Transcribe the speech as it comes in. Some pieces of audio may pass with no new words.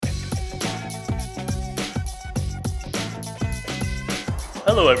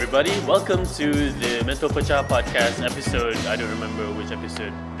Hello, everybody. Welcome to the Mental Pecah podcast episode. I don't remember which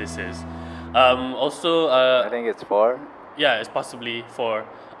episode this is. I think it's 4. Yeah, it's possibly 4.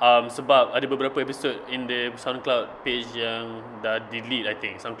 Sebab ada beberapa episode in the SoundCloud page yang dah delete, I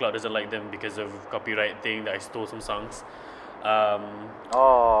think. SoundCloud doesn't like them because of copyright thing that I stole some songs.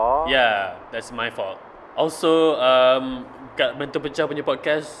 Yeah, that's my fault. Also, kat Mental Pecah punya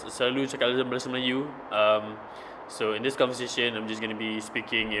podcast selalu cakap bahasa Melayu. So in this conversation, I'm just going to be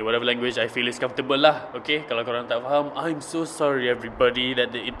speaking in whatever language I feel is comfortable lah. Okay, kalau korang tak faham, I'm so sorry everybody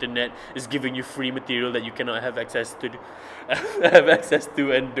that the internet is giving you free material that you cannot have access to,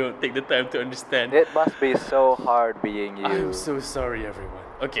 and don't take the time to understand. It must be so hard being you. I'm so sorry everyone.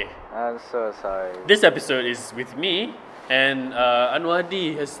 Okay. I'm so sorry. This episode is with me, and Anwar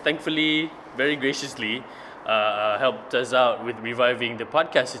Hadi has thankfully, very graciously, helped us out with reviving the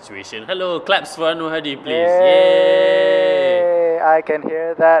podcast situation. Hello, claps for Anwar Hadi, please. Yay! I can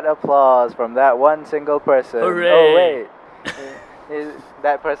hear that applause from that one single person. Hooray! Oh wait,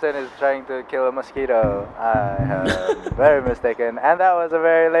 that person is trying to kill a mosquito. I am very mistaken, and that was a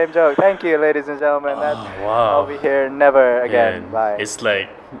very lame joke. Thank you, ladies and gentlemen. Wow. I'll be here never again. Man, Bye. it's like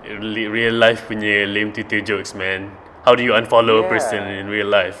real life punya lame Twitter jokes, man. How do you unfollow a person in real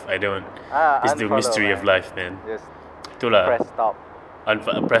life? I don't. It's the mystery of life, man. Just Itulah. press stop.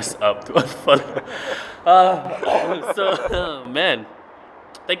 Press up to unfollow. Man,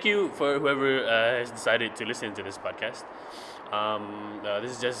 thank you for whoever has decided to listen to this podcast.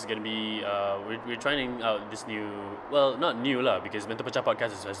 This is just gonna be we're trying out this new, well, not new lah, because Mental Pecah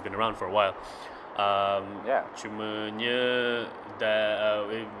podcast has been around for a while. Cumanya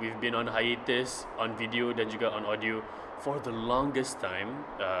we've been on hiatus on video dan juga on audio for the longest time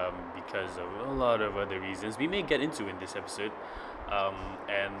because of a lot of other reasons we may get into in this episode.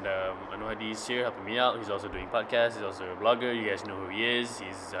 Anwar Hadi is here helping me out. He's also doing podcasts. He's also a blogger. You guys know who he is.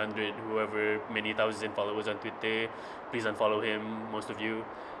 He's 100 many thousand followers on Twitter. Please unfollow him, most of you.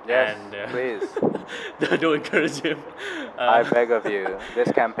 Yes, And, please. don't encourage him. I beg of you.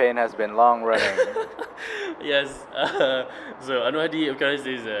 This campaign has been long running. Yes. So Anwar Hadi, of course,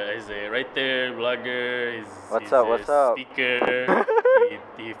 is a writer, blogger. He's What's up? Speaker.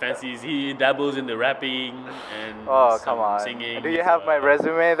 he dabbles in the rapping and Come on. singing. Do you have my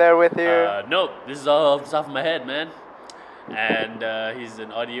resume there with you? Nope. This is all off the top of my head, man. And he's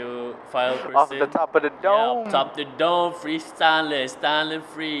an audiophile person. Off the top of the Yeah, dome. off top of the dome, freestyler, styling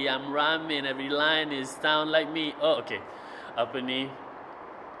free. I'm rhyming, every line is sound like me. Oh, okay. Apa ni?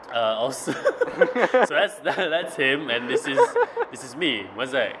 Also, so that's him, and this is me,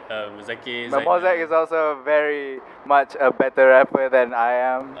 Mosaic. Zakir. Mosaic is also very much a better rapper than I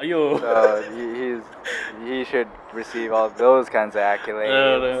am. Ayo. So he should receive all those kinds of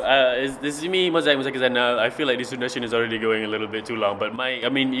accolades. This is me, Mosaic Zana. I feel like this introduction is already going a little bit too long, but I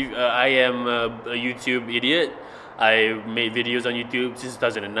am a YouTube idiot. I made videos on YouTube since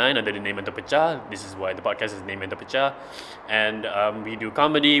 2009 under the name Mental Pecah. This is why the podcast is named Mental Pecah. And we do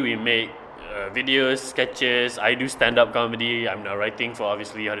comedy, we make videos, sketches. I do stand-up comedy. I'm now writing for,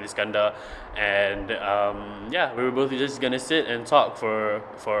 obviously, Harid Iskandar. And we were both just going to sit and talk for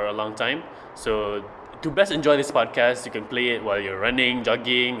a long time. So to best enjoy this podcast, you can play it while you're running,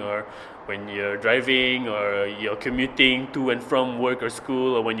 jogging, or when you're driving, or you're commuting to and from work or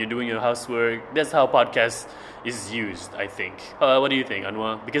school, or when you're doing your housework. That's how podcast is used, I think. What do you think,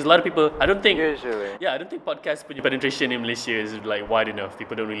 Anwar? Because a lot of people, I don't think podcast punya penetration in Malaysia is like wide enough.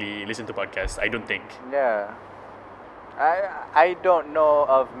 People don't really listen to podcasts, I don't think. Yeah. I don't know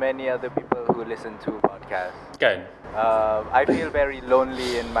of many other people who listen to podcasts. Kan? I feel very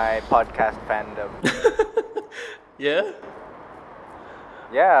lonely in my podcast fandom. Yeah?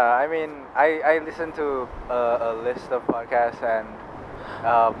 Yeah, I mean, I listen to a list of podcasts, and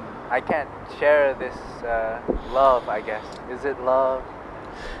I can't share this love, I guess. Is it love?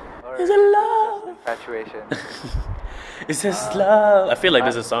 Or Is it love? just infatuation? Is this love? I feel like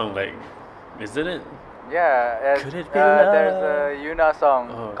there's a song, like, isn't it? Yeah, Could it be love? there's a Yuna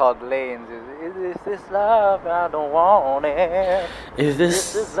song called Lanes. Is this love? I don't want it. Is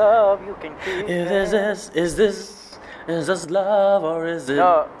This is love, you can keep it. is this love, or is it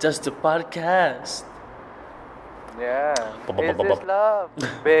just a podcast? Yeah. Is this love?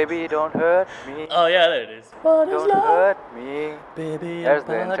 Baby, don't hurt me. Oh yeah, there it is. What is Don't love? hurt me. Baby, There's a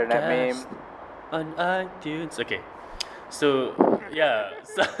the internet podcast meme. on iTunes. Okay, so yeah,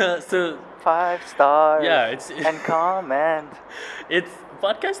 so 5 stars. Yeah, it's and comment. it's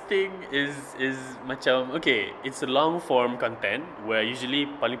podcasting is macam, okay, it's a long form content where usually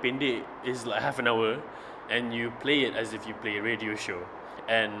paling pendek is like half an hour, and you play it as if you play a radio show.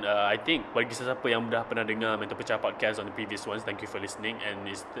 And I think bagi sesiapa yang dah pernah dengar Mental Pecah podcast on the previous ones, thank you for listening. And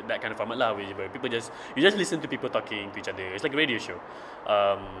it's that kind of format lah, where people just listen to people talking to each other. It's like a radio show.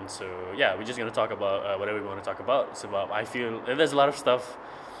 So yeah, we're just gonna talk about whatever we want to talk about. Sebab I feel there's a lot of stuff,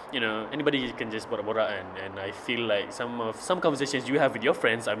 you know, anybody can just borak-borak, and I feel like some conversations you have with your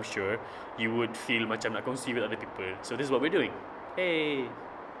friends, I'm sure you would feel macam nak kongsi with other people. So this is what we're doing. Hey.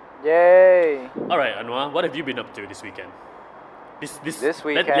 Yay! Alright, Anwar, what have you been up to this weekend? This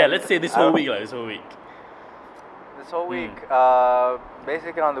weekend. Let's say this whole week. This whole week. This whole week,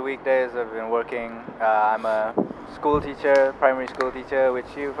 basically on the weekdays I've been working. I'm a school teacher, primary school teacher, which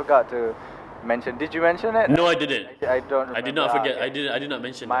you forgot to mention. Did you mention it? No, I didn't. I don't remember. I did not forget. Okay. I did not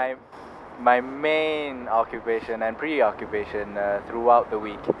mention My main occupation and preoccupation throughout the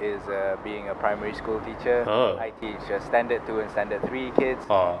week is being a primary school teacher. Oh. I teach Standard 2 and Standard 3 kids.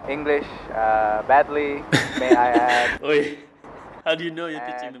 Oh. English badly, may I add. Wait, how do you know you're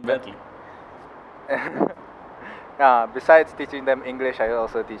teaching them badly? Besides teaching them English, I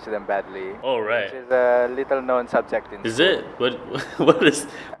also teach them badly. Oh, right. Which is a little known subject in Is school. it? What is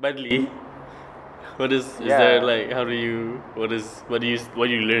badly? What is there like? How do you? What do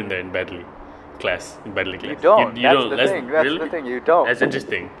you learn there in badly class? In badly class? You don't. You That's don't. the thing. That's really? the thing. You don't. That's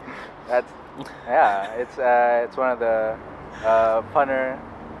interesting. That's it's one of the funner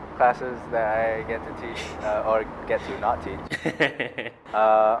classes that I get to teach or get to not teach.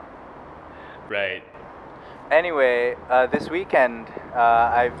 Right. Anyway, this weekend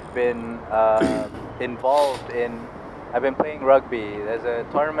I've been involved in. I've been playing rugby. There's a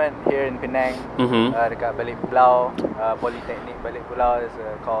tournament here in Penang, dekat Balik Pulau, Polytechnic Balik Pulau. Is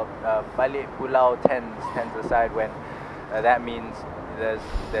called Balik Pulau Tens aside, when that means there's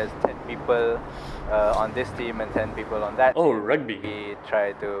 10 people on this team and 10 people on that. Oh, team. rugby. We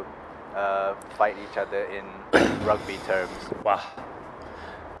try to fight each other in rugby terms. Wow.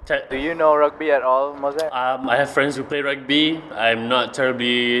 Do you know rugby at all, Mosaic? I have friends who play rugby. I'm not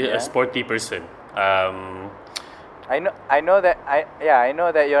terribly a sporty person. I know that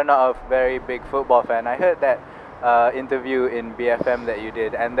you're not a very big football fan. I heard that interview in BFM that you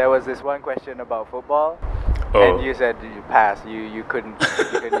did, and there was this one question about football, and you said you passed. You couldn't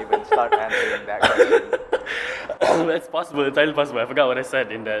even start answering that question. That's possible. It's entirely possible. I forgot what I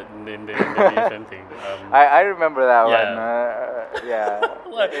said in the BFM thing. I remember that yeah. one. Yeah.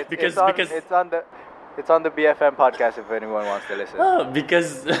 What? Because it's on the BFM podcast if anyone wants to listen. Oh,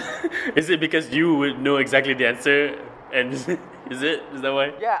 because is it because you would know exactly the answer, and is that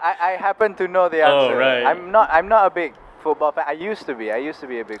why? Yeah, I happen to know the answer. Oh, right. I'm not a big football fan. I used to be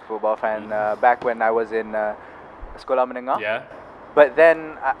a big football fan back when I was in Sekolah Menengah. Yeah. But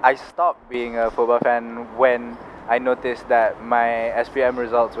then I stopped being a football fan when I noticed that my SPM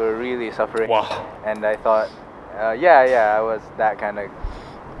results were really suffering. Wow. And I thought, I was that kind of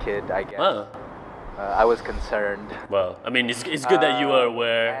kid, I guess. Oh. I was concerned. Well, I mean, it's good that you are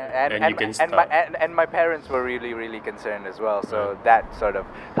aware and you can stop. And my parents were really, really concerned as well. So that sort of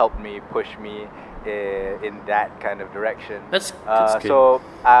helped me push me in that kind of direction. That's good. So,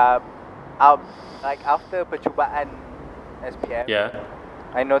 like after percubaan SPM,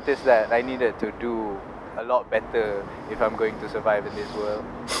 I noticed that I needed to do a lot better if I'm going to survive in this world,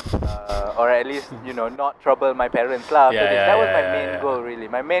 or at least not trouble my parents lah. That was my main goal really.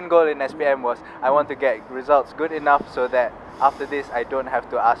 My main goal in SPM was I want to get results good enough so that after this I don't have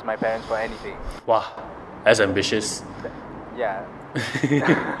to ask my parents for anything. Wow, that's ambitious. Yeah.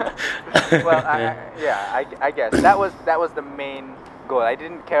 Well, I guess that was the main goal. I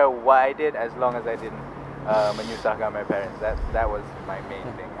didn't care what I did as long as I didn't menyusahkan my parents. That was my main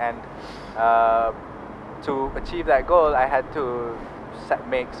thing. And to achieve that goal, I had to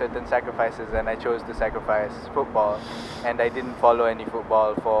make certain sacrifices, and I chose to sacrifice football, and I didn't follow any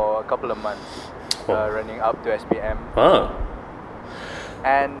football for a couple of months, running up to SPM.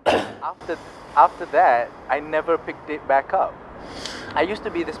 And after that, I never picked it back up. I used to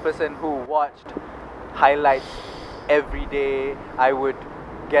be this person who watched highlights every day. I would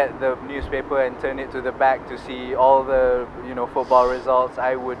get the newspaper and turn it to the back to see all the football results.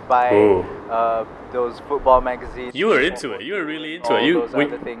 I would buy those football magazines. You were into it. You were really into it.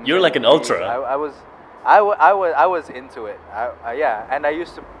 You're like an ultra. I was into it. And I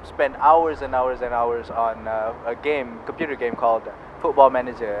used to spend hours and hours and hours on a computer game called Football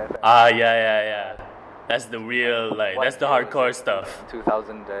Manager. Yeah. That's the real, that's the hardcore stuff.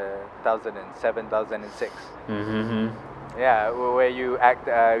 2007, 2006. Mm-hmm. Yeah, where you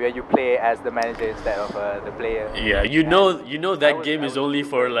play as the manager instead of the player. Yeah, you know that game is only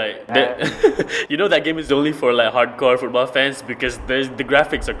for that game is only for hardcore football fans because the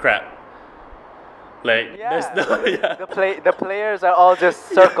graphics are crap. Like there's Yeah. no yeah. The players are all just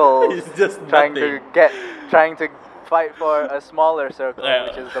circles, It's just trying nothing. trying to fight for a smaller circle, Yeah.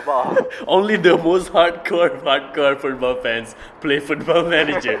 which is the ball. Only the most hardcore football fans play Football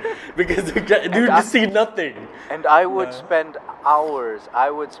Manager because you see nothing. And I would spend hours. I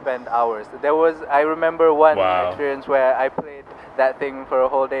remember one Wow. experience where I played that thing for a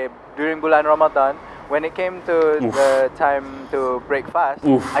whole day during bulan Ramadan. When it came to Oof. the time to break fast,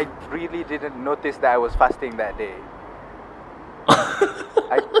 Oof. I really didn't notice that I was fasting that day.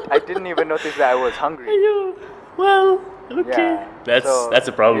 I didn't even notice that I was hungry. Well, okay. Yeah. That's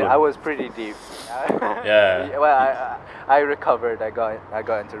a problem. Yeah, I was pretty deep. Yeah. Well, I recovered. I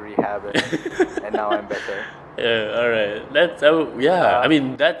got into rehab, and now I'm better. Yeah, all right. I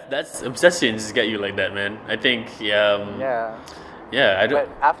mean that's obsessions get you like that, man. I think Yeah. yeah, I don't. But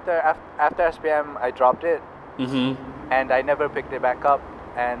after SPM, I dropped it, Mhm. and I never picked it back up.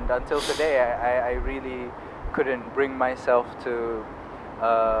 And until today, I really couldn't bring myself to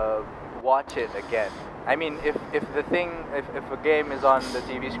watch it again. I mean, if a game is on the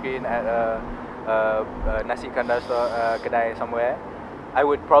TV screen at a nasi kandar store, kedai somewhere, I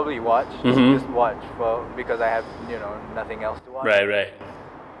would probably watch, Mhm. just watch because I have nothing else to watch. Right.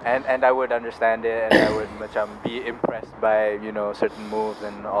 And I would understand it, and I would be impressed by certain moves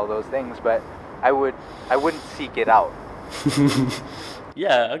and all those things, but I wouldn't seek it out.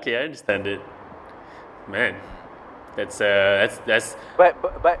 Yeah, okay, I understand it. Man, that's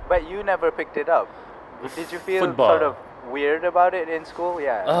But you never picked it up. Did you feel Football. sort of weird about it in school?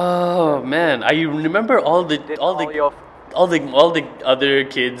 Yeah. Oh man, I remember all the Did all the your all the other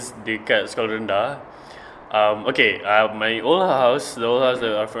kids dekat sekolah rendah. Okay, my old house, the old house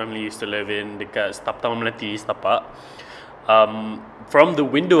that our family used to live in, dekat Taman Melati, Setapak. From the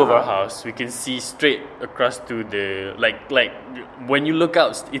window of our house, we can see straight across to the like when you look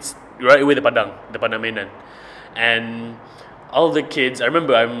out, it's right away the Padang Mainan, and all the kids. I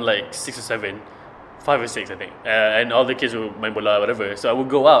remember I'm like 6 or 7. 5 or 6, I think. And all the kids would main bola, whatever. So I would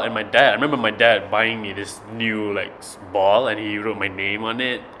go out, and I remember my dad buying me this new ball, and he wrote my name on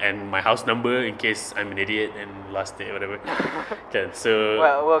it and my house number in case I'm an idiot and lost it, whatever. Okay, so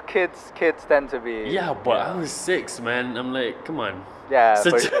well, kids tend to be. yeah, but I was 6, man. I'm like, come on. Yeah,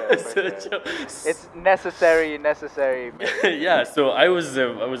 for Such sure, a- for such sure. a- It's necessary. yeah, so I was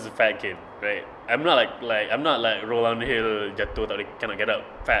a fat kid, right? I'm not like roll down the hill, jatuh, cannot get up,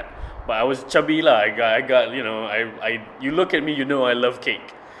 fat. But I was chubby lah. I got you look at me, I love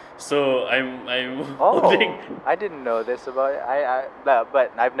cake. So I'm Oh, holding. I didn't know this about it.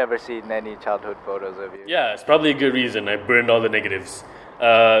 But I've never seen any childhood photos of you. Yeah, it's probably a good reason. I burned all the negatives.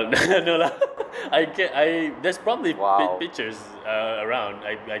 No lah. There's probably Wow. pictures around.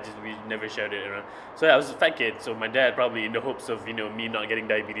 We never shared it around. So yeah, I was a fat kid. So my dad probably in the hopes of me not getting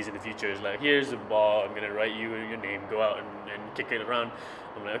diabetes in the future is like, here's a ball. I'm gonna write you your name. Go out and kick it around.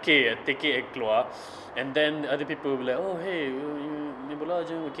 I'm like, okay, I take it and keluar. And then other people will be like, oh hey, you main bola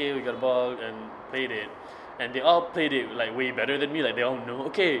je. Okay, we got a ball and played it. And they all played it like way better than me. Like they all know,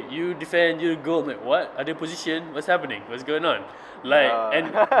 okay, you defend, you go. I'm like, what? Other position? What's happening? What's going on? Like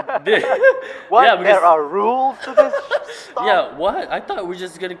and What? yeah, because, There are rules to this stuff? yeah, what? I thought we were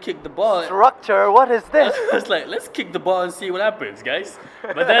just gonna kick the ball. Structure. What is this? I was like, let's kick the ball and see what happens, guys.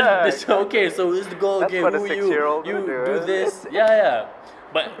 But then they say, okay, so this is the goal. That's Okay, what a who 6-year-old you would do, do isn't this? it? Yeah.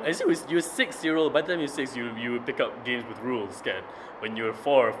 But as you're a 6-year-old. By the time you're 6, you would pick up games with rules, kan? When you're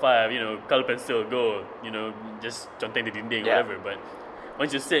 4 or 5, color pencil, go, just conteng the dinding, Yeah. whatever. But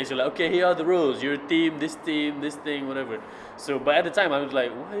once you're 6, you're like, okay, here are the rules. You're a team, this thing, whatever. So, but at the time, I was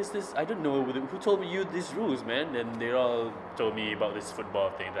like, what is this? I don't know. Who told me these rules, man? And they all told me about this football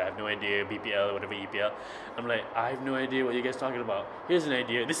thing that I have no idea, BPL, whatever, EPL. I'm like, I have no idea what you guys talking about. Here's an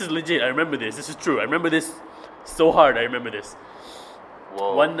idea. This is legit. I remember this. This is true. I remember this so hard. I remember this.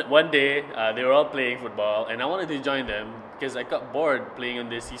 Whoa. One day, they were all playing football, and I wanted to join them because I got bored playing on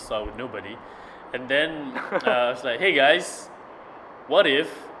this seesaw with nobody. And then I was like, hey guys, what if,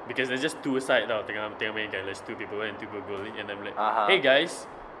 because there's just two aside now, tengah main kan, there's 2 people and 2 people goalie, and I'm like, hey guys,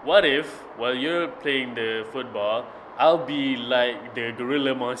 what if while you're playing the football, I'll be like the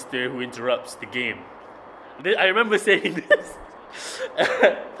gorilla monster who interrupts the game. I remember saying this.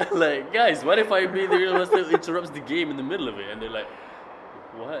 Like, guys, what if I be the gorilla monster who interrupts the game in the middle of it? And they're like,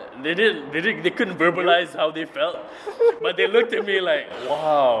 what? They couldn't verbalize how they felt, but they looked at me like,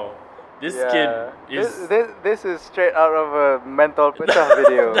 wow, this kid is. This is straight out of a mental pecah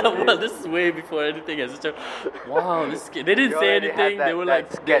video. This is way before anything. It's such a wow. This kid. They didn't You say already had anything. that- They were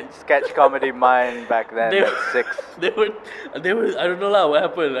that like sketch comedy mind back then. They- At 6. They were. I don't know lah. What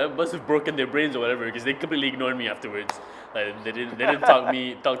happened? I must have broken their brains or whatever because they completely ignored me afterwards. Like they didn't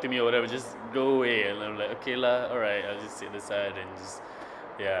talk to me or whatever. Just go away, and I'm like, okay lah, all right. I'll just sit on the side and just,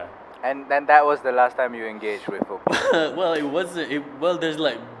 yeah. And then that was the last time you engaged with football. Well, it wasn't. Well, there's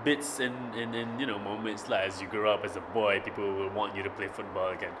like bits and moments like as you grow up as a boy, people will want you to play football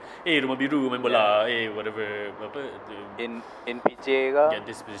again. Hey, rumah biru main bola. Hey, whatever. In PJ ke? Get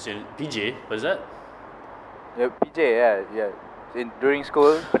this position. PJ, what's that? Yeah, PJ, yeah. During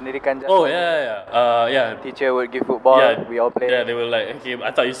school, pendidikan jasa. Oh yeah. Teacher would give football. Yeah, we all play. Yeah, they were like, okay.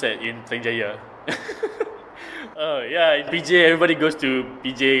 I thought you said in Plang Jaya. Oh yeah, in PJ everybody goes to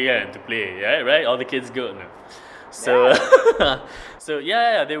PJ to play, yeah, right? All the kids go now. So so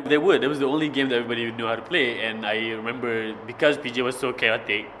yeah, they would. It was the only game that everybody knew how to play, and I remember because PJ was so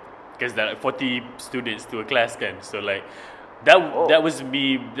chaotic, because there are like 40 students to a class so like that was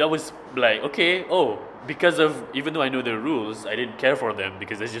me. That was like okay, because of even though I know the rules, I didn't care for them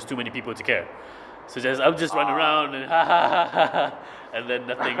because there's just too many people to care. So I'll just run around and and then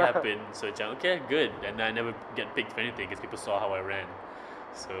nothing happened. So okay, good. And I never get picked for anything because people saw how I ran.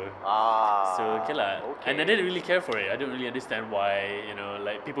 So okay lah. Okay. And I didn't really care for it. I don't really understand why.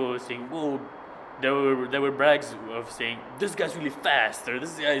 Like people were saying, "Whoa." There were brags of saying this guy's really fast or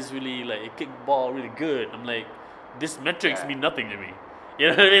this guy is really like kick ball really good. I'm like, this metrics mean nothing to me. You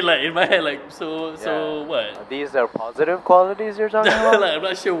know what I mean? Like in my head, like so what? These are positive qualities you're talking about. Like, I'm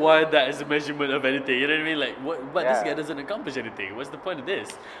not sure why that is a measurement of anything. You know what I mean? Like what? But this guy doesn't accomplish anything. What's the point of this?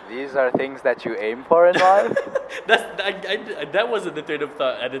 These are things that you aim for in life. That wasn't the train of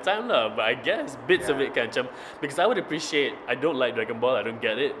thought at the time, but I guess bits of it because I would appreciate. I don't like Dragon Ball. I don't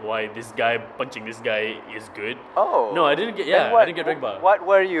get it. Why this guy punching this guy is good? Oh. No, I didn't get. Yeah, I didn't get Dragon Ball. What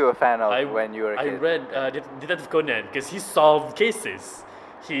were you a fan of when you were a kid? I read Detective Conan because he solved cases.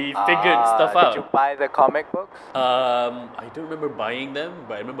 He figured stuff out. Did you buy the comic books? I don't remember buying them,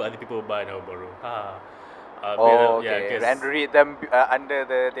 but I remember other people buy Naoboro. Okay. And read them under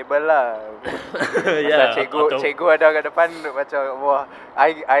the table lah. Yeah. Cikgu ada kat depan macam wah.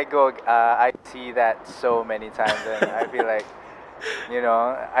 I see that so many times and I feel like,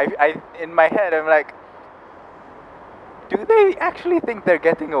 I in my head I'm like, do they actually think they're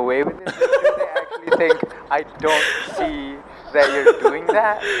getting away with it? Do they actually think I don't see that you're doing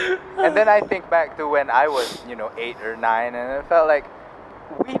that? And then I think back to when I was, 8 or 9, and it felt like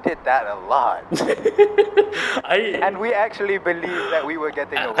we did that a lot. And we actually believed that we were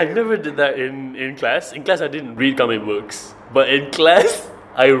getting away. I never did that in class. In class, I didn't read comic books, but in class,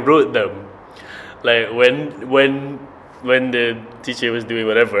 I wrote them. Like when the teacher was doing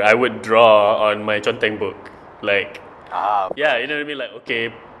whatever, I would draw on my Chonteng book, like. Yeah, you know what I mean? Like,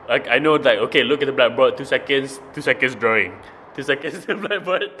 okay, I know that, okay, look at the blackboard, 2 seconds drawing. 2 seconds the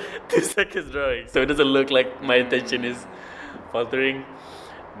blackboard, 2 seconds drawing. So it doesn't look like my attention is faltering.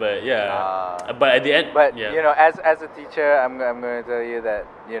 But yeah, but at the end... But, yeah. as a teacher, I'm going to tell you that,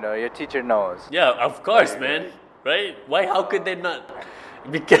 your teacher knows. Yeah, of course, man. Right? Why? How could they not?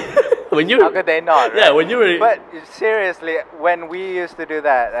 Because when you... How could they not? Yeah, right? when you were... But seriously, when we used to do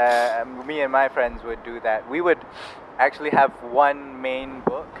that, me and my friends would do that. We would actually have one main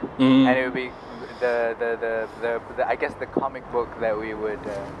book, and it would be the I guess the comic book that we would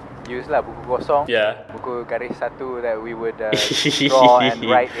use lah, buku kosong. Yeah. Buku garis satu that we would draw and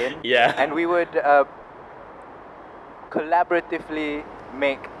write in. Yeah. And we would collaboratively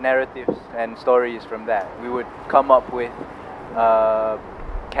make narratives and stories from that. We would come up with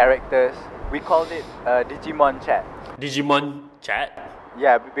characters. We called it Digimon Chat. Digimon Chat?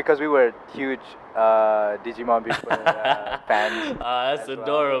 Yeah, because we were huge Digimon people fans. That's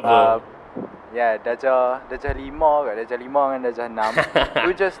adorable. Yeah, Dajah 5 dengan Dajah 6.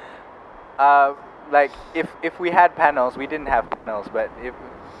 We just like if we had panels, we didn't have panels, but if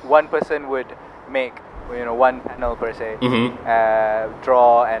one person would make one panel per se,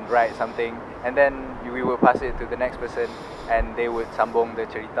 draw and write something, and then we would pass it to the next person, and they would sambung the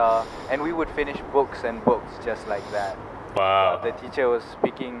cerita, and we would finish books and books just like that. Wow. The teacher was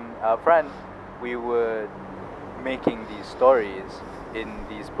speaking up front. We were making these stories in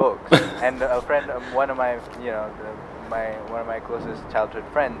these books, and a friend, one of my, one of my closest childhood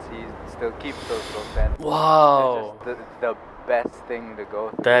friends, he still keeps those books, and wow, they're just the best thing to go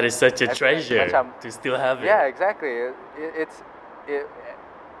through. That is such a treasure to still have it. Yeah, exactly. It's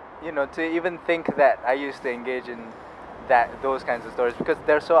to even think that I used to engage in those kinds of stories because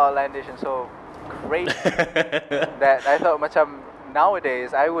they're so outlandish and so crazy that I thought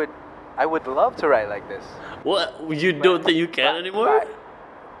nowadays I would love to write like this. What? You don't think you can anymore?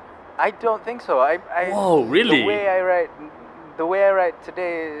 I don't think so. Whoa, really? The way I write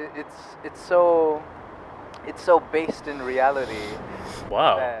today, it's so based in reality.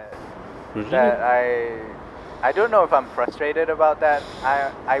 Wow. That I don't know if I'm frustrated about that.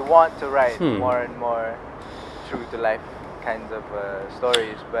 I want to write more and more true to life kinds of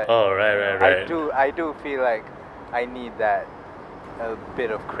stories, but I do feel like I need that a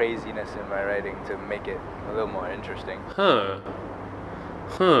bit of craziness in my writing to make it a little more interesting.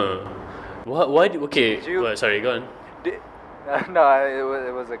 Why? Okay. Sorry, go on. No,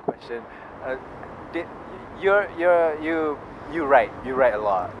 it was a question. Did you write a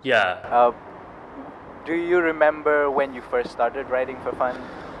lot? Yeah. Do you remember when you first started writing for fun,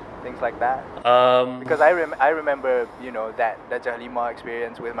 things like that? Because I remember, you know, that Jahlima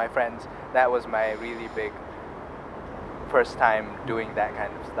experience with my friends. That was my really big first time doing that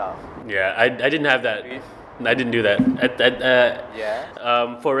kind of stuff. Yeah, I didn't have that. I didn't do that.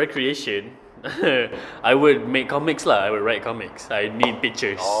 For recreation, I would make comics lah. I would write comics. I need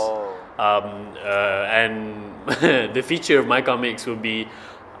pictures. Oh. And the feature of my comics would be,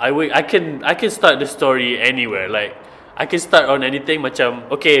 I can start the story anywhere. Like I can start on anything. Macam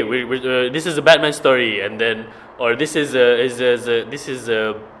okay, this is a Batman story, and then or this is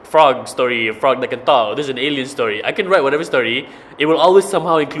a frog story, a frog that can talk. Or this is an alien story. I can write whatever story. It will always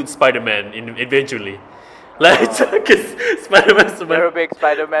somehow include Spider-Man eventually. Like, because Spider-Man. You're a big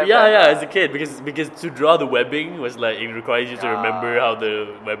Spider-Man fan. Yeah, as a kid, because to draw the webbing was like, it requires you to remember how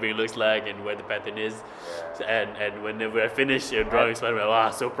the webbing looks like and where the pattern is. And whenever I finish drawing Spider-Man, wow,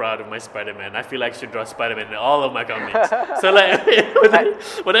 so proud of my Spider-Man. I feel like I should draw Spider-Man in all of my comics. So like,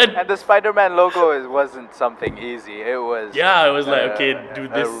 and the Spider-Man logo wasn't something easy. It was like, okay, do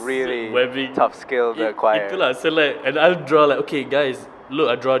this a really webbing tough skill to acquire. Itulah. So like, and I'll draw like, okay guys, look,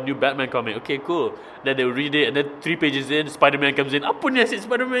 I draw a new Batman comic. Okay, cool. Then they'll read it, and then 3 pages in, Spider-Man comes in. Apa ni asyik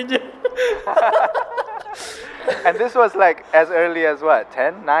Spider-Man je? And this was like as early as what,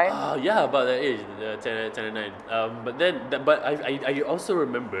 10, 9? Yeah, about that age, 10 and 9. But I also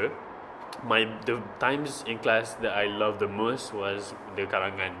remember the times in class that I loved the most was the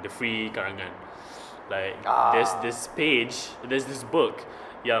karangan, the free karangan. Like there's this book,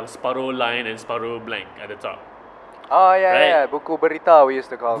 yang separuh line and separuh blank at the top. Oh yeah, buku berita we used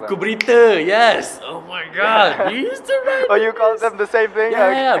to call them. Buku berita, yes. Oh my god, you used to write. Oh, you called them the same thing?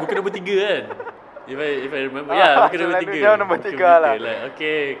 Yeah, buku nombor 3 kan. If I remember, buku nombor 3. Lah. Like,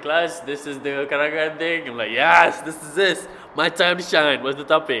 okay, class, this is the karangan thing. I'm like, yes, this is this. My time to shine. What's the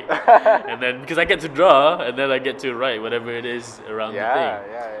topic? And then because I get to draw, and then I get to write whatever it is around the thing.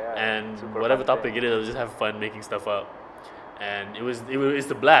 Yeah. And super whatever topic it is, I'll just have fun making stuff up. And it's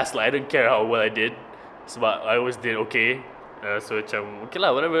the blast. Like I don't care how well I did. Sebab I always did okay. So macam okay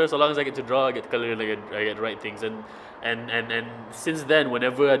lah, whatever, so long as I get to draw, I get to colour, I get to write things. And since then,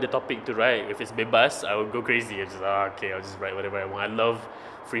 whenever I had the topic to write, if it's bebas, I would go crazy. I just okay, I'll just write whatever I want. I love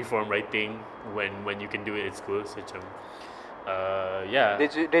freeform writing when you can do it at school. So macam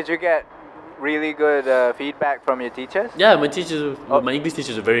Did you get really good feedback from your teachers? Yeah, my English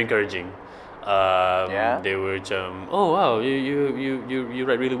teachers are very encouraging. They were oh wow, you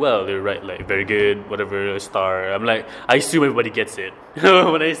write really well. They write like very good, whatever, a star. I'm like, I assume everybody gets it.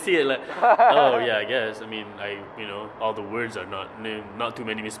 When I see it, like, oh yeah, I guess. I mean, all the words are not too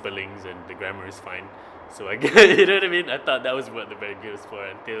many misspellings, and the grammar is fine. So I guess, you know what I mean. I thought that was what the very good was for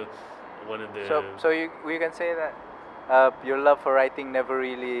until one of the. So we can say that your love for writing never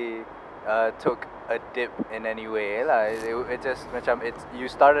really took a dip in any way. It just macam you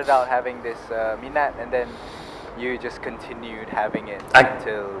started out having this minat, and then you just continued having it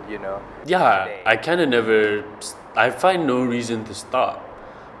until Yeah, today. I kind of never. I find no reason to stop.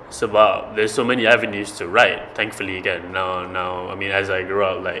 Sebab there's so many avenues to write. Thankfully, again, now I mean, as I grew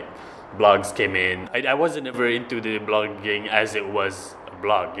up, like blogs came in. I wasn't ever into the blogging as it was a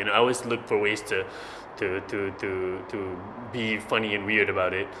blog. I always looked for ways to be funny and weird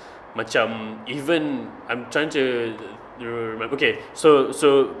about it. Macam even I'm trying to remember. Okay, so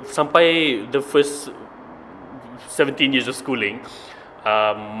sampai the first 17 years of schooling,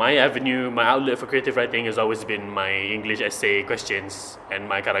 my outlet for creative writing has always been my English essay questions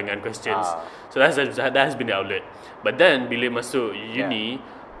and my karangan questions. So that has been the outlet. But then bila masuk uni,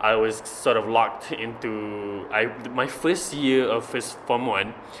 I was sort of locked into my first year of first form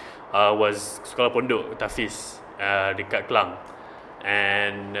 1 was sekolah pondok Tafiz dekat Klang.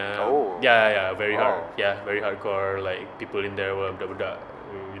 And very hard. Yeah, very hardcore. Like people in there were budak-budak,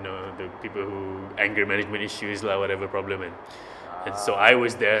 the people who anger management issues lah, whatever problem. And so I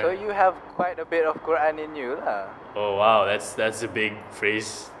was there. So you have quite a bit of Quran in you lah. Oh wow, that's a big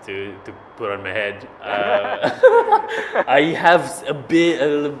phrase to put on my head. I have a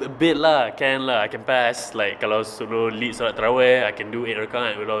bit lah, I can pass. Like kalau suruh lead solat tarawih, I can do 8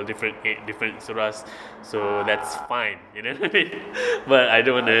 rakaat with all different surahs. So that's fine, you know what I mean? But I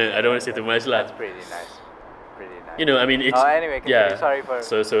don't wanna say too much lah. That's pretty nice. you know, I mean, it's anyway, continue. Sorry for.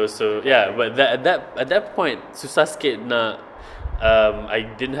 So yeah, but at that point, susah sikit nak. I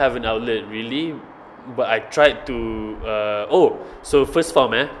didn't have an outlet really, but I tried to. So first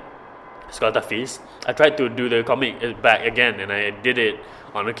form, Sekolah Tafiz, I tried to do the comic back again, and I did it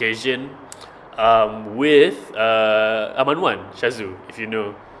on occasion with Aman Wan Shazu, if you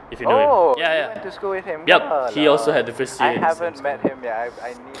know him. Yeah. Went to school with him. Yep, he also had the first year. I haven't met him yet.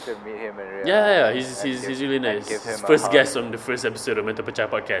 I need to meet him in real life. Yeah, he's really nice. First guest on the first episode of Mental Pecah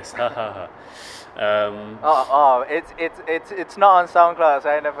podcast. It's not on SoundCloud, so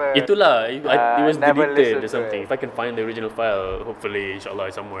I never. Itulah, it was never deleted or something. If I can find the original file, hopefully,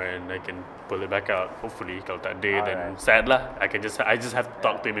 inshallah, somewhere, and I can pull it back out. Hopefully, kalau tak ada, then sad lah. I just have to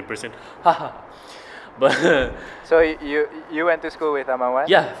talk to him in person. But so you went to school with Aman Wan?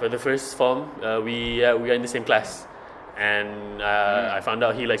 Yeah, for the first form, we are in the same class, and I found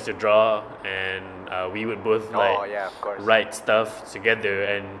out he likes to draw, and we would both write stuff together,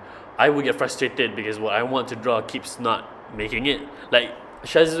 and I would get frustrated because what I want to draw keeps not making it. Like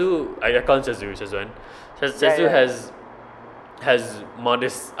Shazu, I call him Shazuan. Shazu has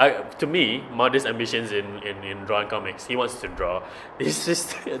modest, to me, modest ambitions in drawing comics. He wants to draw. It's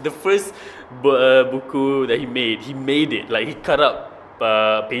just the first buku that he made it. Like he cut up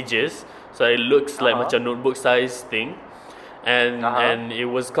pages, so it looks like macam notebook size thing, and it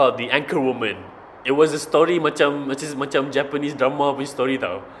was called The Anchor Woman. It was a story macam Japanese drama punya story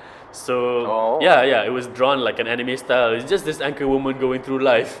tau. So yeah, it was drawn like an anime style. It's just this anchor woman going through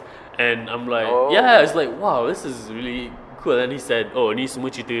life, and I'm like, it's like, wow, this is really cool. And he said, ni semua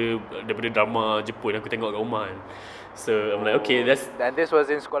cerita daripada drama Jepun aku tengok kat rumah. So I'm like, okay, that's. And this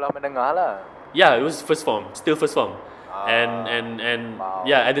was in sekolah menengah lah. Yeah, it was still first form. And wow.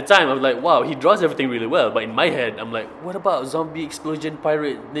 Yeah, at the time I was like, wow, he draws everything really well. But in my head, I'm like, what about zombie explosion,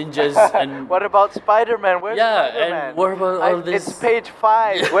 pirate, ninjas, and what about Spider-Man? Where's Spider-Man? And what about all this? It's page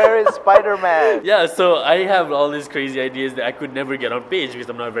 5. Where is Spider-Man? Yeah, so I have all these crazy ideas that I could never get on page because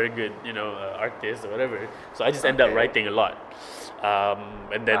I'm not a very good, artist or whatever. So I just end up writing a lot.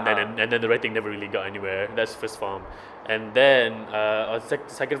 And then the writing never really got anywhere. That's first form. And then on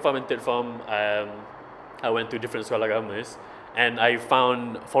second form and third form, I went to different sekolah agamas, and I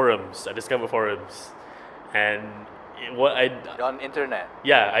found forums. I discovered forums, and on internet.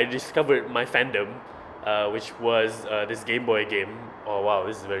 Yeah, I discovered my fandom, which was this Game Boy game. Oh wow,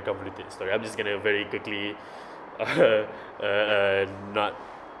 this is a very convoluted story. I'm just gonna very quickly not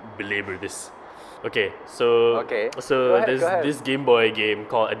belabor this. Okay, so there's this Game Boy game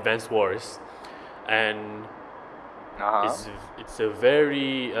called Advance Wars, and it's a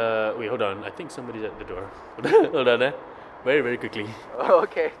very wait, hold on. I think somebody's at the door. Hold on, very, very quickly.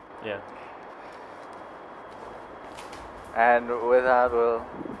 Okay. Yeah. And with that, we'll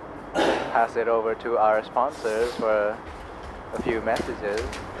pass it over to our sponsors for a few messages.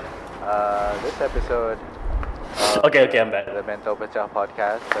 This episode Okay, I'm back. The Mental Pecah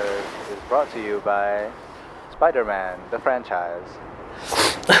podcast is brought to you by Spider-Man, the franchise.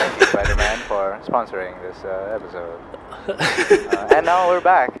 Thank you, Spider-Man, for sponsoring this episode. And now we're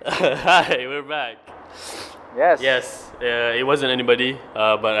back. Hi, we're back. Yes. It wasn't anybody,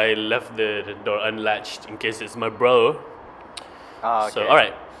 but I left the door unlatched in case it's my bro. Okay. So,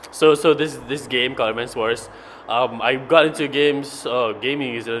 alright. So this game called Advance Wars. I got into games.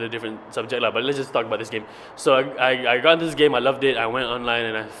 Gaming is a different subject, but let's just talk about this game. So I got into this game. I loved it. I went online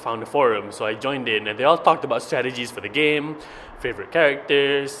and I found a forum. So I joined in, and they all talked about strategies for the game, favorite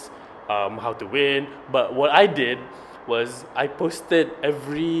characters, how to win. But what I did was I posted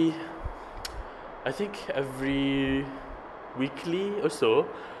every weekly or so.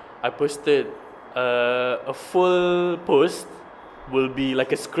 I posted a full post will be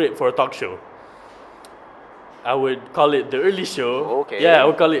like a script for a talk show. I would call it The Early Show. Okay. Yeah, I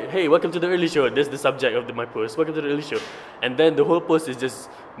would call it, hey, welcome to The Early Show. That's the subject of my post. Welcome to The Early Show. And then the whole post is just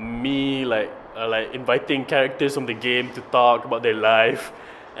me like inviting characters from the game to talk about their life.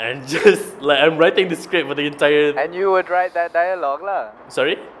 And just like I'm writing the script for the entire... And you would write that dialogue lah.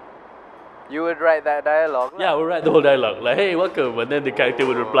 Sorry? You would write that dialogue lah. Yeah, I would write the whole dialogue. Like, hey, welcome. And then the character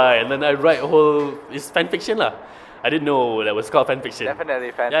would reply. And then I write a whole... It's fan fiction lah. I didn't know that was called fan fiction.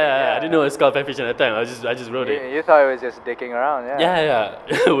 Definitely fan fiction. Yeah, I didn't know it was called fan fiction at the time. I just wrote it. You thought it was just dicking around, yeah.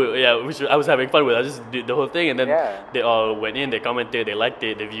 Yeah, which I was having fun with. I just did the whole thing, and then they all went in, they commented, they liked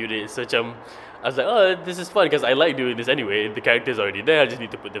it, they viewed it. So I was like, oh, this is fun because I like doing this anyway. The character's already there. I just need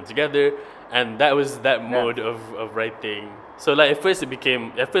to put them together, and that was that mode of writing. So like at first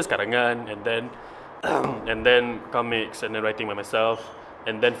karangan, and then and then comics, and then writing by myself,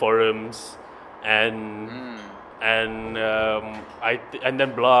 and then forums, and and and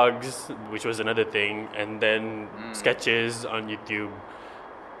then blogs, which was another thing, and then sketches on YouTube,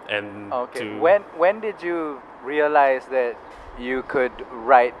 and Okay. When did you realize that you could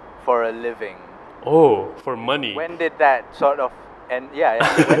write for a living? for money. When did that sort of when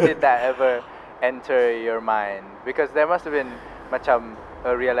did that ever enter your mind? Because there must have been macam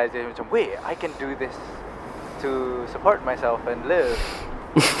a realization macam, wait, I can do this to support myself and live.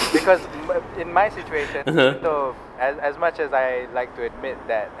 Because in my situation, so as much as I like to admit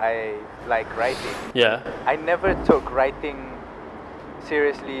that I like writing, Yeah. I never took writing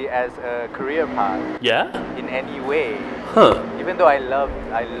seriously as a career path Yeah. in any way. Huh. Even though I loved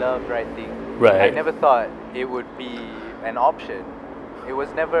writing, Right. I never thought it would be an option. It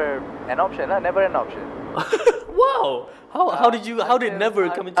was never an option. Never an option. Wow. How did it never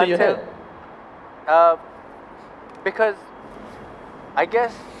come into your head? Because I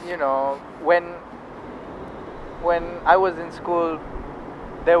guess when I was in school,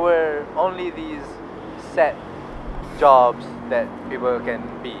 there were only these set jobs that people can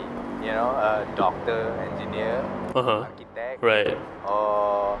be. A doctor, engineer, architect, Right.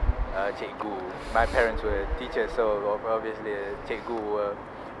 or cikgu. My parents were teachers, so obviously cikgu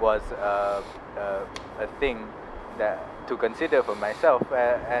was a thing that to consider for myself.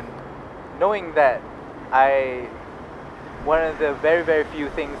 And knowing that one of the very, very few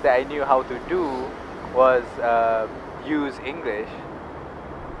things that I knew how to do was use English.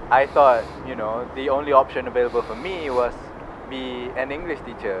 I thought, the only option available for me was be an English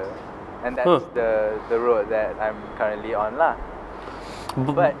teacher, and that's the road that I'm currently on lah.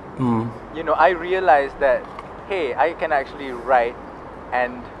 But I realized that, hey, I can actually write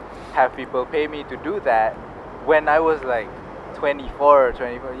and have people pay me to do that when I was like 24,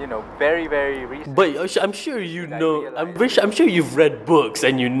 very, very recent. But I'm sure I'm sure you've read books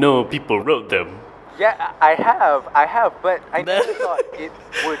and people wrote them. Yeah, I have, but I never thought it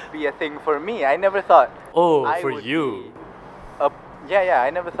would be a thing for me. I never thought. I for would you. be I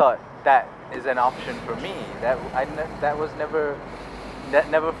never thought that is an option for me. That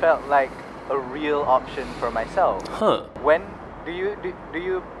never felt like a real option for myself. Huh. When did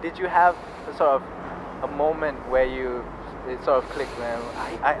you have a sort of a moment where it sort of clicked, man,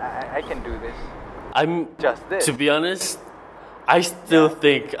 I can do this. I'm just this. To be honest, I still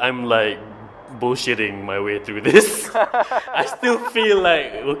think I'm like bullshitting my way through this. I still feel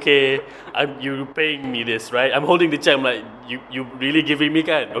like, okay, you're paying me this, right? I'm holding the check. I'm like, you really giving me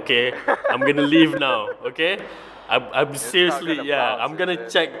can? Okay, I'm gonna leave now. Okay, I'm seriously, I'm gonna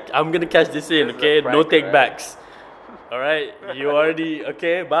check. I'm gonna cash this in. Okay, no take backs. All right, you already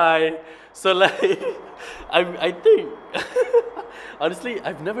okay? Bye. So like, I think honestly,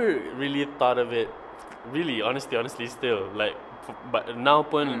 I've never really thought of it. Really, honestly, still like. But now,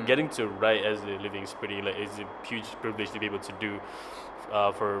 getting to write as a living is pretty is a huge privilege to be able to do,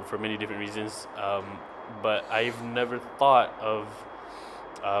 for many different reasons. But I've never thought of,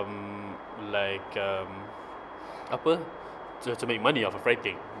 to make money off of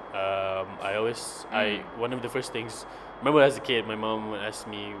writing. One of the first things. Remember as a kid, my mom would ask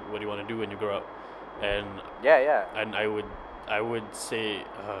me, "What do you want to do when you grow up?" And and I would say,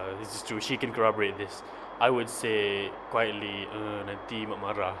 this is true. She can corroborate this. I would say quietly, nanti mak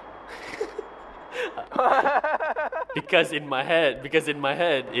marah. because in my head,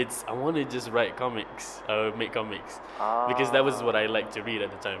 it's I want to just write comics, make comics, because that was what I liked to read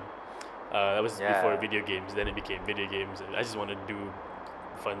at the time. That was before video games. Then it became video games. I just want to do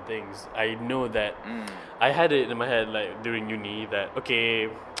fun things. I know that I had it in my head like during uni that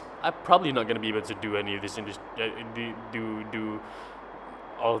okay, I'm probably not gonna be able to do any of this do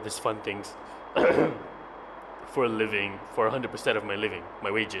all of these fun things. For a living, for 100% of my living,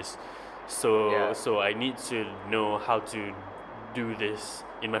 my wages. So I need to know how to do this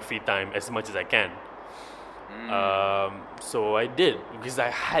in my free time as much as I can. So I did, because I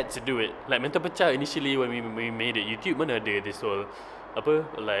had to do it. Like Mentor Pecah initially when we made it, YouTube mana ada this whole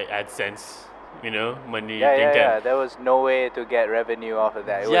like AdSense, money. There was no way to get revenue off of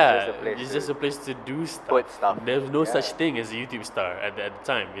that. It was just a place to do stuff. Put stuff. There's no such thing as a YouTube star at the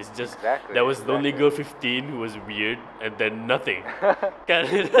time. It's just there was Lonely Girl 15 who was weird, and then nothing.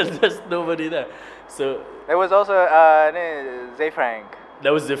 There's nobody there. So there was also Zay Frank.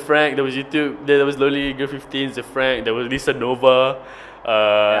 There was Frank. There was YouTube. There was Lonely Girl 15. Frank. There was Lisa Nova.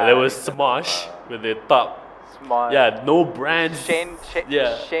 There was Smosh with the top. Smosh. Yeah, no brands.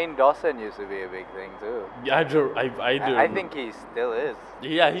 Shane Dawson used to be a big thing too. Yeah, I don't. I think he still is.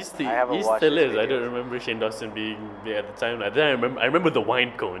 Yeah, he still is. I don't remember Shane Dawson being there at the time. Then I remember the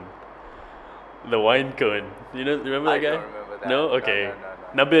wine cone. The wine cone. You remember that guy? I don't remember that. No? Okay. No.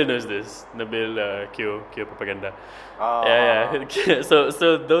 Nabil knows this. Nabil Kyo Propaganda. Oh. Yeah.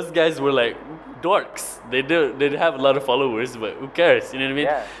 So those guys were like dorks. They have a lot of followers, but who cares? You know what I mean?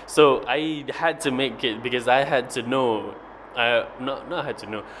 Yeah. So I had to make it because I had to know. Not had to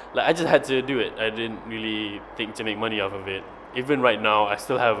know. Like I just had to do it. I didn't really think to make money off of it. Even right now, I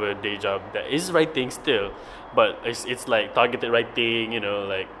still have a day job that is writing still, but it's like targeted writing. You know,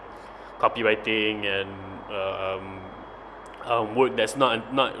 like copywriting and work that's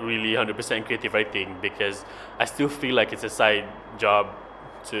not really 100% creative writing, because I still feel like it's a side job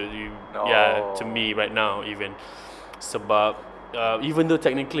to me right now even. Sebab even though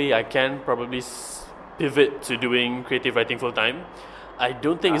technically I can probably pivot to doing creative writing full time, I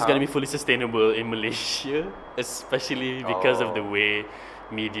don't think it's going to be fully sustainable in Malaysia, especially because of the way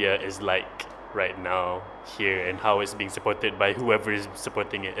media is like right now here and how it's being supported by whoever is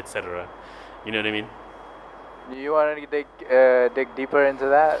supporting it, etc. You know what I mean? You want to dig deeper into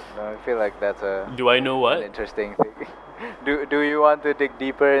that? No, I feel like that's Do I know what? an interesting thing. Do you want to dig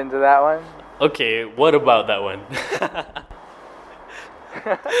deeper into that one? Okay, what about that one?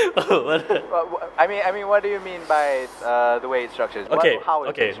 I mean, what do you mean by the way it's structured? Okay, How is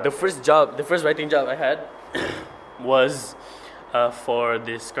it okay. structured? The first writing job I had was for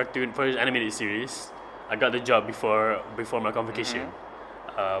this animated series. I got the job before my convocation.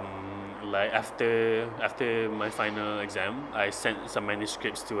 Like after my final exam, I sent some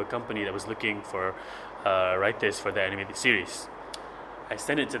manuscripts to a company that was looking for writers for the animated series. I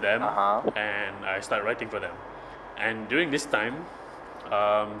sent it to them, and I started writing for them. And during this time,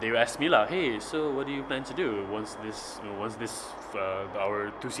 they asked me like, "Hey, so what do you plan to do once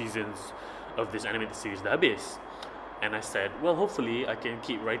our 2 seasons of this animated series dah habis?" And I said, well, hopefully I can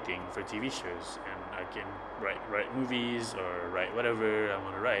keep writing for TV shows, and I can write movies or write whatever I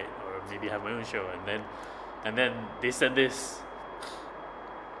want to write, or maybe have my own show. And then they said this.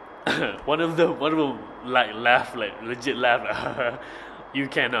 one of them like laughed, like legit laughed. You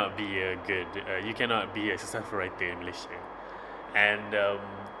cannot be a successful writer in Malaysia. And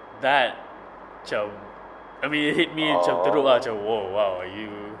that, I mean, it hit me teruk lah. Wow,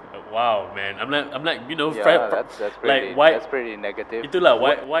 wow, man. I'm like, you know, that's pretty. like, why? That's pretty negative. Itulah,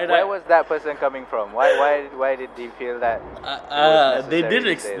 why Where was that person coming from? Why did they feel that? They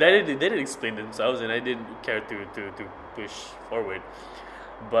didn't explain themselves, and I didn't care to push forward.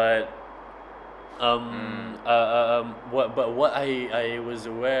 But what I was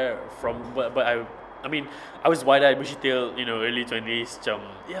aware from, but I mean, I was wide-eyed, bushy-tailed, you know, early 20s.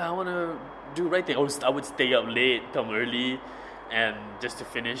 Yeah, I wanna do writing. I would stay up late, come early, and just to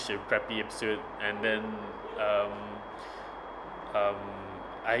finish a crappy episode. And then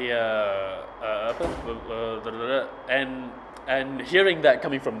and hearing that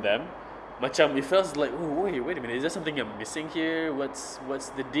coming from them, macam it feels like, oh wait a minute, is there something I'm missing here? What's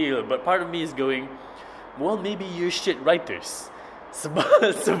the deal? But part of me is going, well, maybe you're shit writers.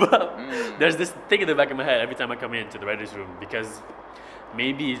 Sebab there's this thing in the back of my head every time I come into the writer's room, because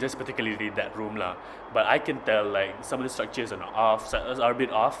maybe it's just particularly that room lah, but I can tell like some of the structures are a bit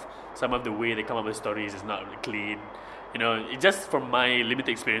off. Some of the way they come up with stories is not really clean. You know, it just from my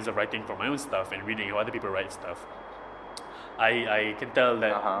limited experience of writing for my own stuff and reading how other people write stuff, I can tell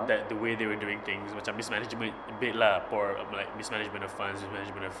that that the way they were doing things, macam mismanagement a bit lah, or like mismanagement of funds,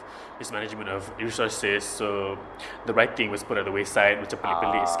 mismanagement of resources. So the writing was put at the wayside, macam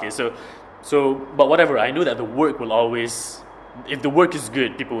pelik-pelik sikit. So but whatever, I know that the work will always, if the work is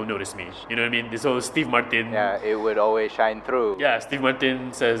good, people will notice me. You know what I mean? This whole Steve Martin. Yeah, it would always shine through. Yeah, Steve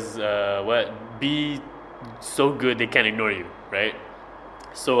Martin says, be so good they can't ignore you, right?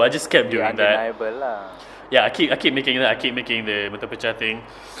 So I just kept doing that. Undeniable lah. Yeah, I keep making that. I keep making the mata pecah thing,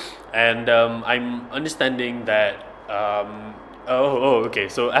 and I'm understanding that.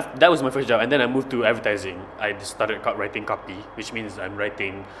 Okay. So that was my first job, and then I moved to advertising. I started writing copy, which means I'm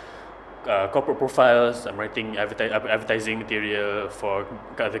writing corporate profiles. I'm writing advertising material for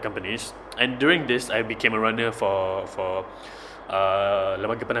other companies. And during this, I became a runner for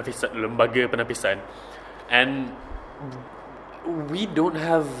lembaga penapisan, and we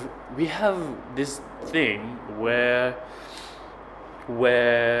have this thing where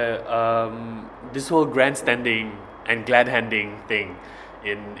this whole grandstanding and glad handing thing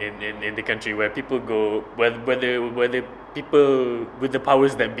in the country, where people go, whether people with the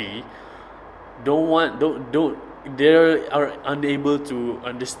powers that be they are unable to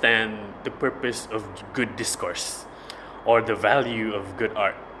understand the purpose of good discourse or the value of good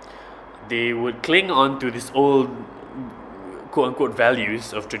art. They would cling on to this old quote-unquote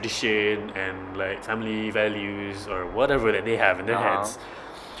values of tradition and like family values or whatever that they have in their heads,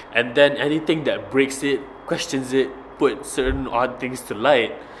 and then anything that breaks it, questions it, put certain odd things to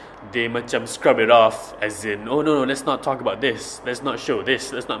light, they macam scrub it off, as in, oh no, let's not talk about this, let's not show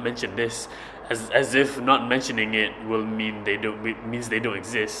this, let's not mention this, as if not mentioning it will mean means they don't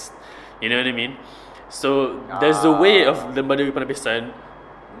exist. You know what I mean? So there's a way of Lembaga Penapisan,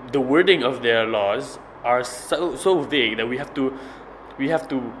 the wording of their laws are so vague that we have to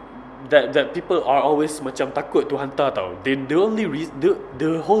that people are always macam takut to hantar tau. The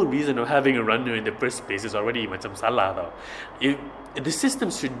whole reason of having a runner in the first place is already macam salah tau. The system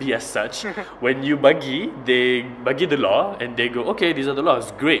should be as such. When you they bagi the law and they go, okay, these are the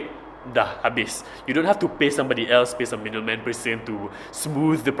laws, great, dah habis. You don't have to pay somebody else, pay some middleman person to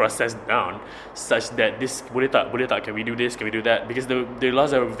smooth the process down, such that this boleh tak, can we do this, can we do that, because the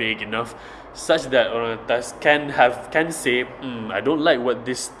laws are vague enough such that orang atas can say, I don't like what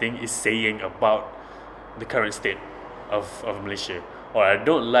this thing is saying about the current state of Malaysia, or I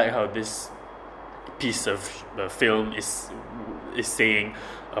don't like how this piece of film is saying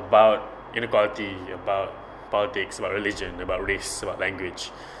about inequality, about politics, about religion, about race, about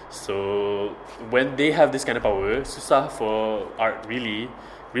language. So when they have this kind of power, susah for art, really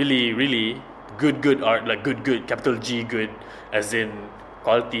good art, like good, capital G good, as in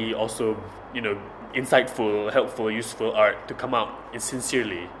quality, also, insightful, helpful, useful art to come out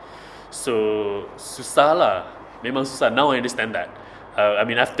sincerely. So susah lah, memang susah. Now I understand that. I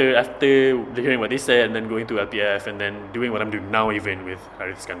mean, after hearing what they said and then going to LPF and then doing what I'm doing now, even with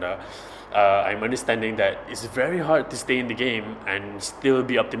Harith Iskandar, I'm understanding that it's very hard to stay in the game and still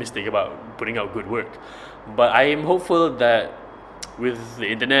be optimistic about putting out good work. But I am hopeful that with the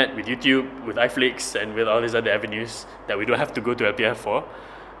internet, with YouTube, with iFlix, and with all these other avenues that we don't have to go to LPF for,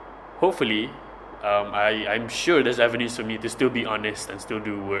 hopefully, I'm sure there's avenues for me to still be honest and still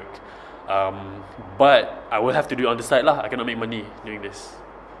do work. But I will have to do it on the side lah. I cannot make money doing this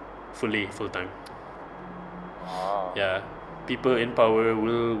full time. Yeah, people in power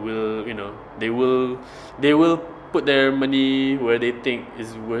will they will put their money where they think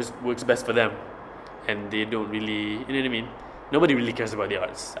works best for them, and they don't really, you know what I mean? Nobody really cares about the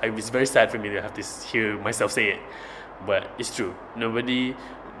arts. It's very sad for me to have to hear myself say it, but it's true. Nobody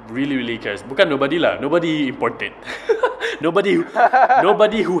really cares. Bukan nobody lah. Nobody important. nobody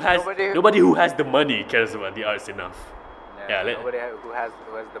who has the money cares about the arts enough. Nobody who has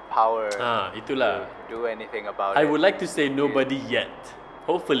the power itulah. to do anything about it. I would like to say nobody yet.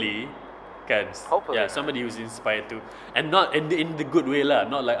 Hopefully, Hopefully, somebody who's inspired to, and not in the good way lah.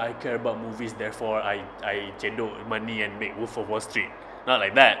 Not like I care about movies, therefore I cedok money and make Wolf of Wall Street. Not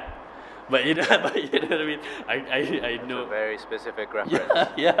like that. But you know what I mean. I know. It's a very specific reference.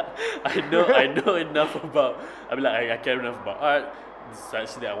 Yeah. I know enough about. I mean, like I care enough about art,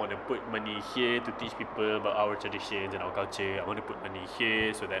 such that I want to put money here to teach people about our traditions and our culture. I want to put money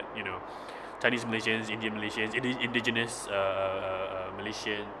here so that Chinese Malaysians, Indian Malaysians, indigenous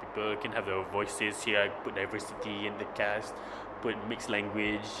Malaysian people can have their voices here. I put diversity in the cast, put mixed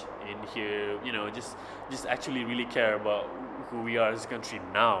language in here. Just actually really care about who we are as a country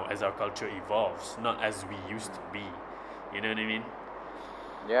now, as our culture evolves, not as we used to be. You know what I mean?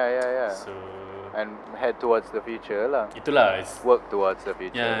 Yeah. So and head towards the future lah. Itulah. Work towards the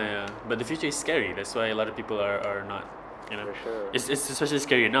future. Yeah. But the future is scary. That's why a lot of people are not. For sure. It's especially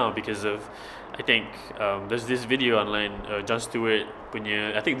scary now because of, I think, there's this video online, Jon Stewart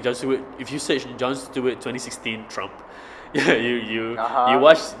punya. I think Jon Stewart, if you search Jon Stewart 2016 Trump, you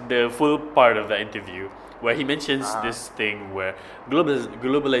watch the full part of that interview where he mentions this thing where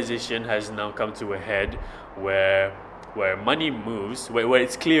globalization has now come to a head, where money moves, where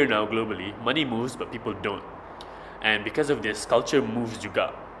it's clear now globally, money moves but people don't, and because of this, culture moves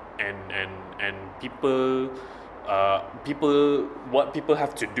juga, and people. What people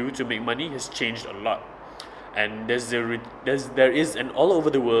have to do to make money has changed a lot, and there is and all over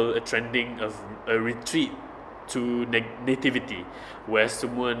the world a trending of a retreat to nativity, where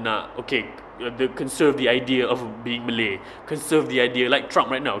semua nak conserve the idea of being Malay, conserve the idea, like Trump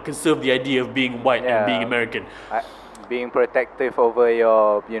right now, conserve the idea of being white and being American. Being protective over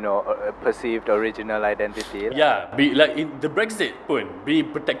your, perceived original identity. Yeah, be like in the Brexit pun, be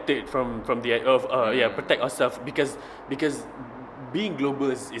protected from the protect ourselves because being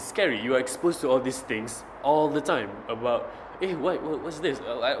global is scary. You are exposed to all these things all the time about, what's this?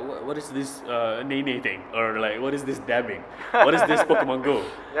 What is this Nene thing? Or like, what is this dabbing? What is this Pokemon Go?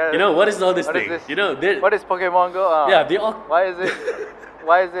 What is all this thing? What is Pokemon Go? Yeah, they all. Why is it?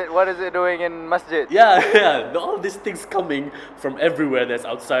 What is it doing in masjid? Yeah. All these things coming from everywhere that's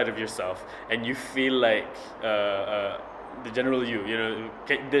outside of yourself, and you feel like the general you know,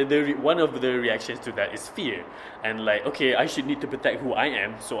 one of the reactions to that is fear, and like, okay, I should need to protect who I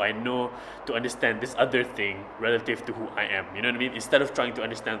am, so I know to understand this other thing relative to who I am. You know what I mean? Instead of trying to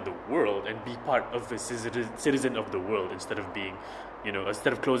understand the world and be part of a citizen of the world, instead of being, you know,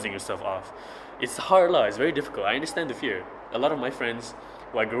 instead of closing yourself off. It's hard, lah. It's very difficult. I understand the fear. A lot of my friends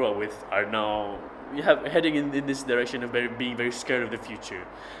who I grew up with are now heading in this direction of being very scared of the future,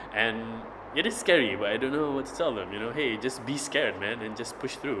 and it is scary, but I don't know what to tell them. You know, hey, just be scared, man, and just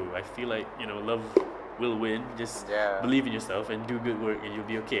push through. I feel like, you know, love will win. Just believe in yourself and do good work, and you'll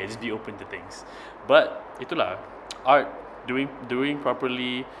be okay. Just be open to things. But itulah, art, doing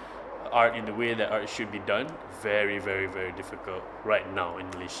properly, art in the way that art should be done, very, very, very difficult right now in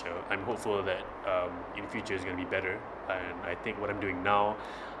Malaysia. I'm hopeful that in the future it's going to be better, and I think what I'm doing now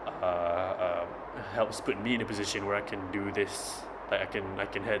helps put me in a position where I can do this. Like I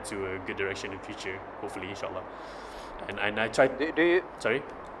can head to a good direction in the future, hopefully, inshallah. And I tried. Do you? Sorry.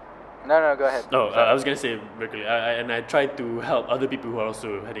 No, go ahead. No, I was gonna say very quickly. I try to help other people who are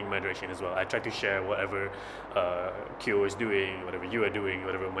also heading my direction as well. I try to share whatever Kyo is doing, whatever you are doing,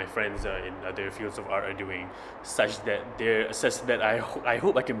 whatever my friends in other fields of art are doing, such that I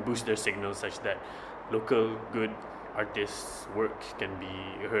hope I can boost their signal, such that local good artists' work can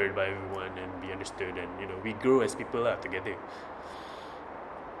be heard by everyone and be understood, and you know, we grow as people together.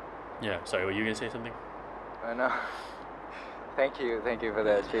 Yeah, sorry, were you gonna say something? No. Thank you for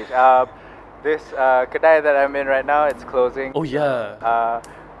that speech. This kedai that I'm in right now, it's closing. Oh yeah.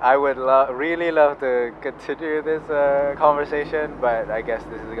 I would really love to continue this conversation, but I guess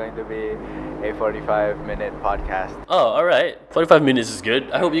this is going to be a 45-minute podcast. Oh, all right. 45 minutes is good.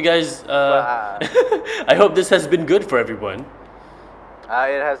 I hope you guys. I hope this has been good for everyone.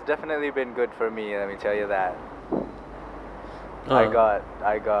 It has definitely been good for me. Let me tell you that. I got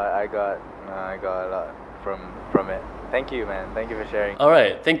a lot from it. Thank you, man. Thank you for sharing. All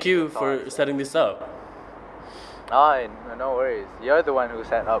right. Thank you for setting this up. Oh, no worries. You're the one who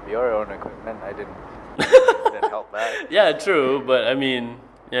set up your own equipment. I didn't help that. Yeah, true. But I mean,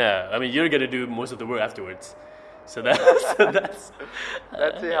 you're gonna do most of the work afterwards. So that's.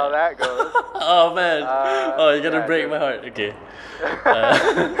 Let's see how that goes. Oh man. You're gonna break my heart. Okay.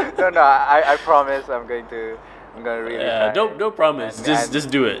 No. I promise I'm gonna really. Yeah. Try. Don't promise. Just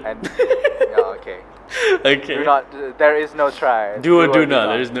do it. Okay. Okay. There is no try. Do or do not.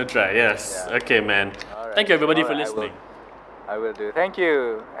 There is no try. Yes. Yeah. Okay, man. Right. Thank you, everybody, for listening. I will do. Thank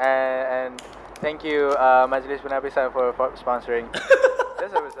you, and thank you, Majlis Penapisan, for sponsoring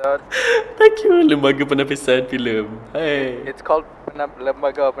this episode. Thank you, Lembaga Penapisan Film. Hey. It's called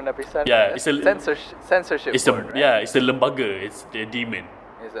Lembaga Penapisan. Yeah, it's a censorship. Board, right? Yeah, it's a lembaga. It's the demon.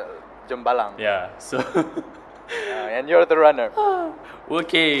 It's a jembalang. Yeah. So. And you're the runner.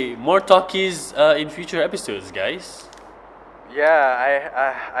 Okay, more talkies in future episodes, guys.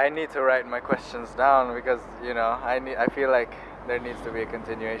 Yeah, I need to write my questions down because, you know, I feel like there needs to be a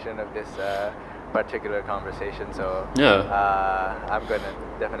continuation of this particular conversation. So I'm gonna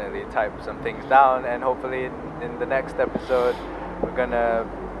definitely type some things down, and hopefully in the next episode I'm going to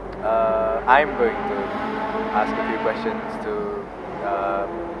ask a few questions to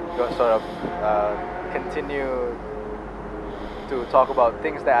sort of continue to talk about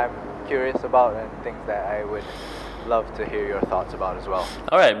things that I'm curious about and things that I would love to hear your thoughts about as well.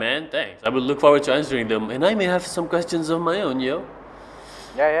 Alright, man, thanks. I will look forward to answering them, and I may have some questions of my own, yo.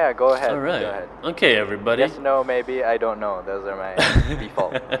 Yeah, go ahead. Alright. Go ahead. Okay, everybody. Yes, no, maybe, I don't know. Those are my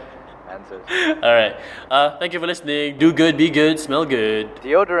default answers. Alright. Thank you for listening. Do good, be good, smell good.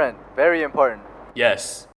 Deodorant, very important. Yes.